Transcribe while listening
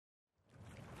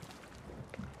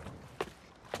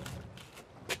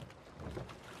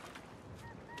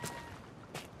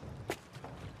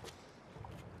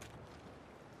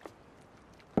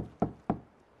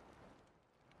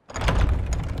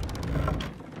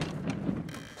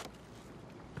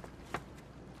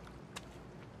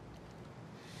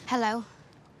Hello.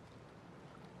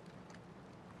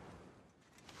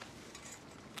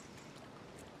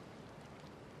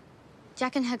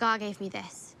 Jack and Hagar gave me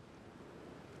this.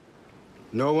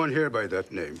 No one here by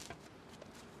that name.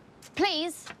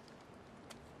 Please.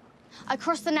 I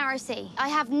crossed the narrow sea. I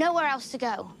have nowhere else to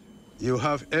go. You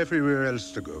have everywhere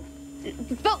else to go.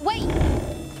 But wait!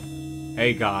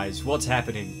 Hey guys, what's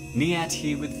happening? Niyat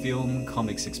here with Film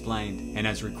Comics Explained, and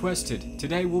as requested,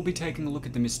 today we'll be taking a look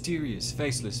at the mysterious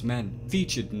Faceless Men,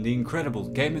 featured in the incredible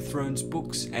Game of Thrones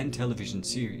books and television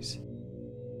series.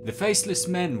 The Faceless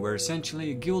Men were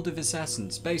essentially a guild of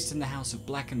assassins based in the House of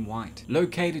Black and White,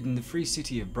 located in the free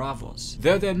city of Braavos,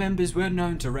 though their members were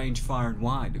known to range far and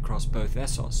wide across both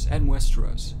Essos and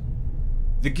Westeros.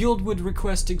 The guild would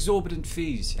request exorbitant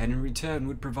fees and in return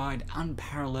would provide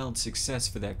unparalleled success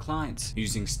for their clients,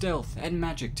 using stealth and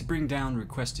magic to bring down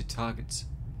requested targets.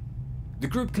 The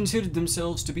group considered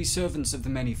themselves to be servants of the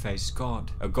many-faced god,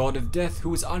 a god of death who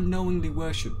was unknowingly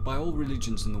worshipped by all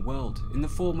religions in the world in the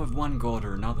form of one god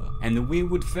or another, and the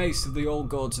weirwood face of the old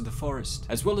gods of the forest,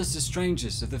 as well as the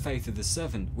strangers of the Faith of the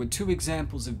Seven, were two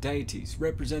examples of deities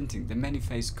representing the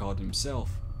many-faced god himself.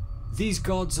 These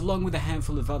gods, along with a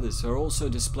handful of others, are also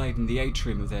displayed in the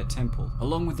atrium of their temple,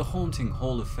 along with the haunting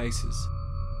Hall of Faces.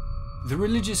 The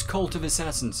religious cult of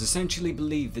assassins essentially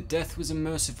believed that death was a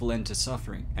merciful end to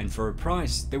suffering, and for a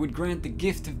price, they would grant the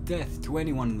gift of death to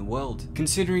anyone in the world,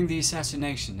 considering the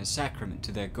assassination a sacrament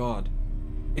to their god.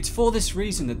 It's for this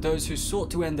reason that those who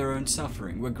sought to end their own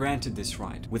suffering were granted this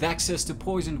right, with access to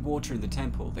poisoned water in the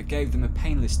temple that gave them a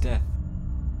painless death.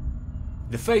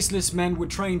 The Faceless Men were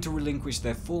trained to relinquish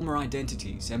their former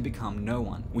identities and become no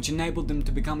one, which enabled them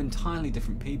to become entirely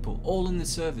different people, all in the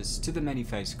service to the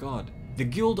many-faced god. The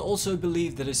guild also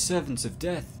believed that as servants of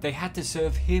death, they had to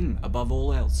serve him above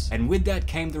all else, and with that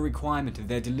came the requirement of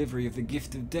their delivery of the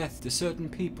gift of death to certain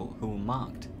people who were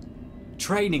marked.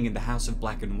 Training in the House of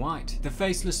Black and White, the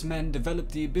Faceless Men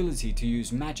developed the ability to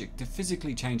use magic to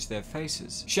physically change their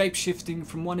faces, shape-shifting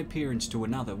from one appearance to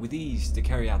another with ease to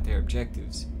carry out their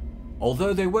objectives.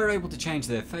 Although they were able to change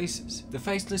their faces, the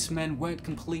Faceless Men weren't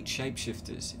complete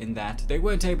shapeshifters in that they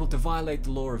weren't able to violate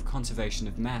the law of conservation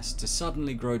of mass to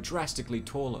suddenly grow drastically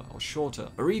taller or shorter,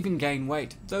 or even gain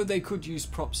weight, though they could use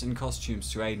props and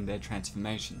costumes to aid in their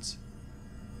transformations.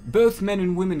 Both men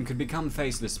and women could become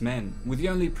Faceless Men, with the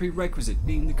only prerequisite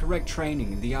being the correct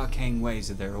training in the arcane ways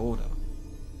of their order.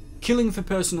 Killing for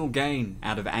personal gain,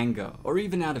 out of anger, or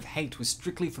even out of hate was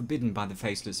strictly forbidden by the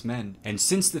Faceless Men, and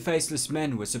since the Faceless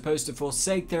Men were supposed to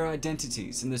forsake their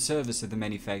identities in the service of the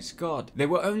many-faced god, they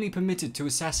were only permitted to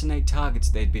assassinate targets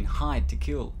they had been hired to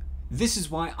kill. This is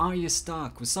why Arya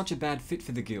Stark was such a bad fit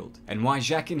for the guild, and why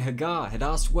Jack and Hagar had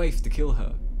asked Waif to kill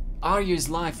her. Arya's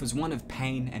life was one of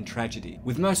pain and tragedy,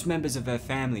 with most members of her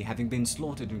family having been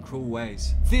slaughtered in cruel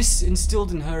ways. This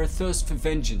instilled in her a thirst for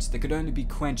vengeance that could only be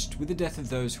quenched with the death of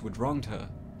those who had wronged her.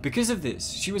 Because of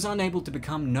this, she was unable to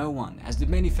become no one, as the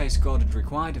many-faced god had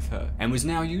required of her, and was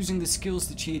now using the skills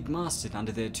that she had mastered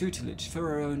under their tutelage for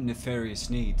her own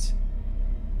nefarious needs.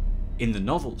 In the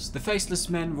novels, the Faceless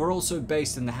Men were also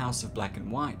based in the House of Black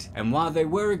and White, and while they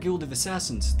were a guild of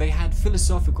assassins, they had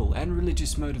philosophical and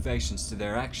religious motivations to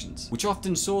their actions, which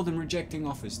often saw them rejecting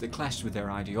offers that clashed with their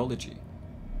ideology.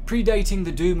 Predating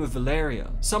the doom of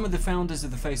Valeria, some of the founders of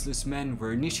the Faceless Men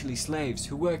were initially slaves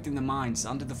who worked in the mines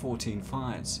under the 14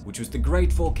 Fires, which was the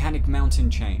great volcanic mountain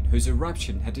chain whose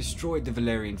eruption had destroyed the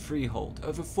Valerian freehold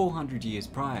over 400 years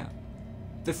prior.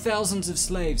 The thousands of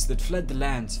slaves that fled the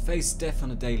lands faced death on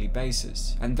a daily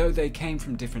basis, and though they came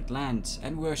from different lands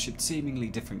and worshipped seemingly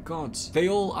different gods, they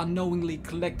all unknowingly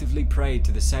collectively prayed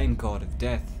to the same god of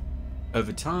death.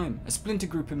 Over time, a splinter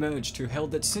group emerged who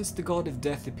held that since the god of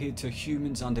death appeared to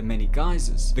humans under many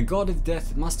guises, the god of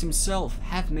death must himself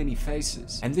have many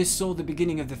faces, and this saw the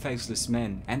beginning of the Faceless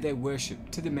Men and their worship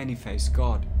to the many-faced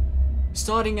god.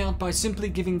 Starting out by simply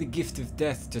giving the gift of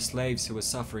death to slaves who were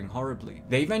suffering horribly,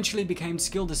 they eventually became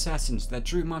skilled assassins that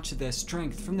drew much of their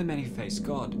strength from the many-faced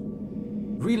god.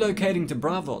 Relocating to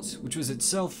Braavos, which was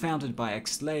itself founded by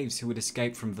ex-slaves who had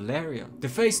escaped from Valeria, the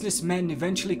Faceless Men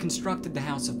eventually constructed the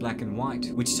House of Black and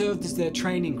White, which served as their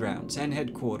training grounds and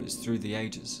headquarters through the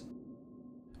ages.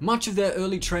 Much of their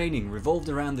early training revolved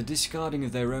around the discarding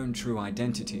of their own true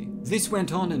identity. This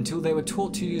went on until they were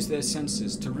taught to use their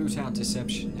senses to root out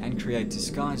deception and create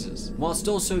disguises, whilst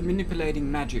also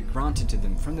manipulating magic granted to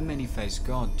them from the many-faced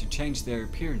god to change their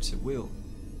appearance at will.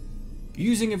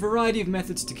 Using a variety of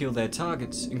methods to kill their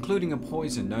targets, including a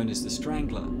poison known as the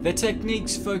Strangler, their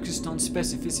techniques focused on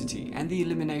specificity and the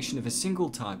elimination of a single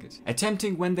target,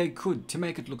 attempting when they could to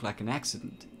make it look like an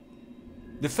accident.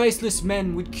 The Faceless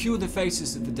Men would cure the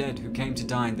faces of the dead who came to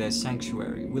die in their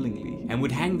sanctuary willingly, and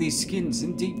would hang these skins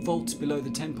in deep vaults below the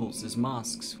temples as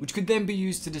masks, which could then be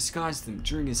used to disguise them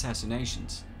during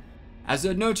assassinations. As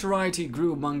their notoriety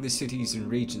grew among the cities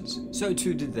and regions, so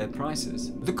too did their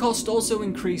prices. The cost also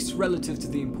increased relative to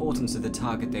the importance of the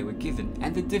target they were given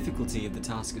and the difficulty of the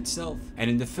task itself.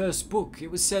 And in the first book, it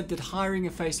was said that hiring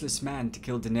a faceless man to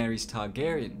kill Daenerys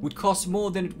Targaryen would cost more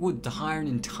than it would to hire an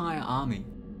entire army.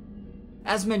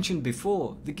 As mentioned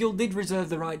before, the guild did reserve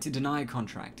the right to deny a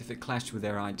contract if it clashed with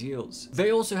their ideals.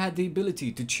 They also had the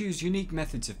ability to choose unique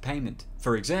methods of payment.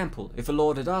 For example, if a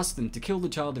lord had asked them to kill the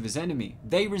child of his enemy,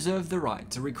 they reserved the right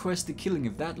to request the killing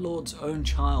of that lord's own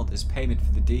child as payment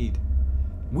for the deed.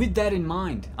 With that in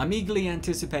mind, I'm eagerly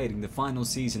anticipating the final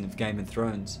season of Game of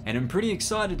Thrones, and I'm pretty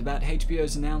excited about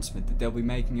HBO's announcement that they'll be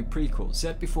making a prequel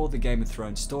set before the Game of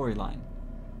Thrones storyline.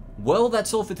 Well,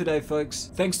 that's all for today,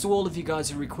 folks. Thanks to all of you guys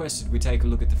who requested we take a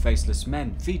look at the Faceless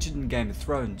Men featured in Game of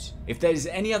Thrones. If there's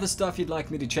any other stuff you'd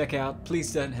like me to check out,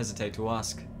 please don't hesitate to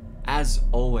ask. As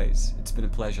always, it's been a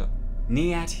pleasure.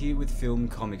 Niyat here with Film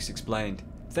Comics Explained.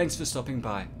 Thanks for stopping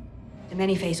by. The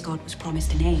many-faced god was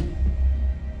promised a name.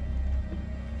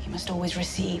 He must always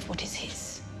receive what is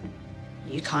his.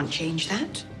 You can't change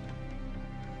that.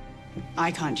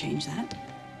 I can't change that.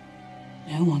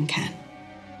 No one can.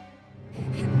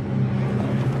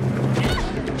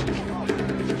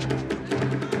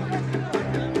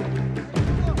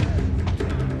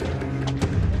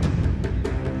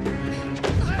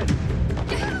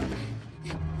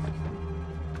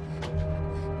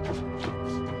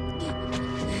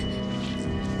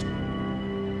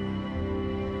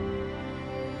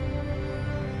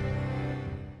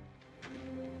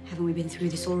 Haven't we been through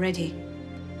this already?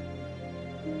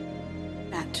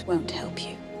 That won't help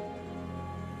you.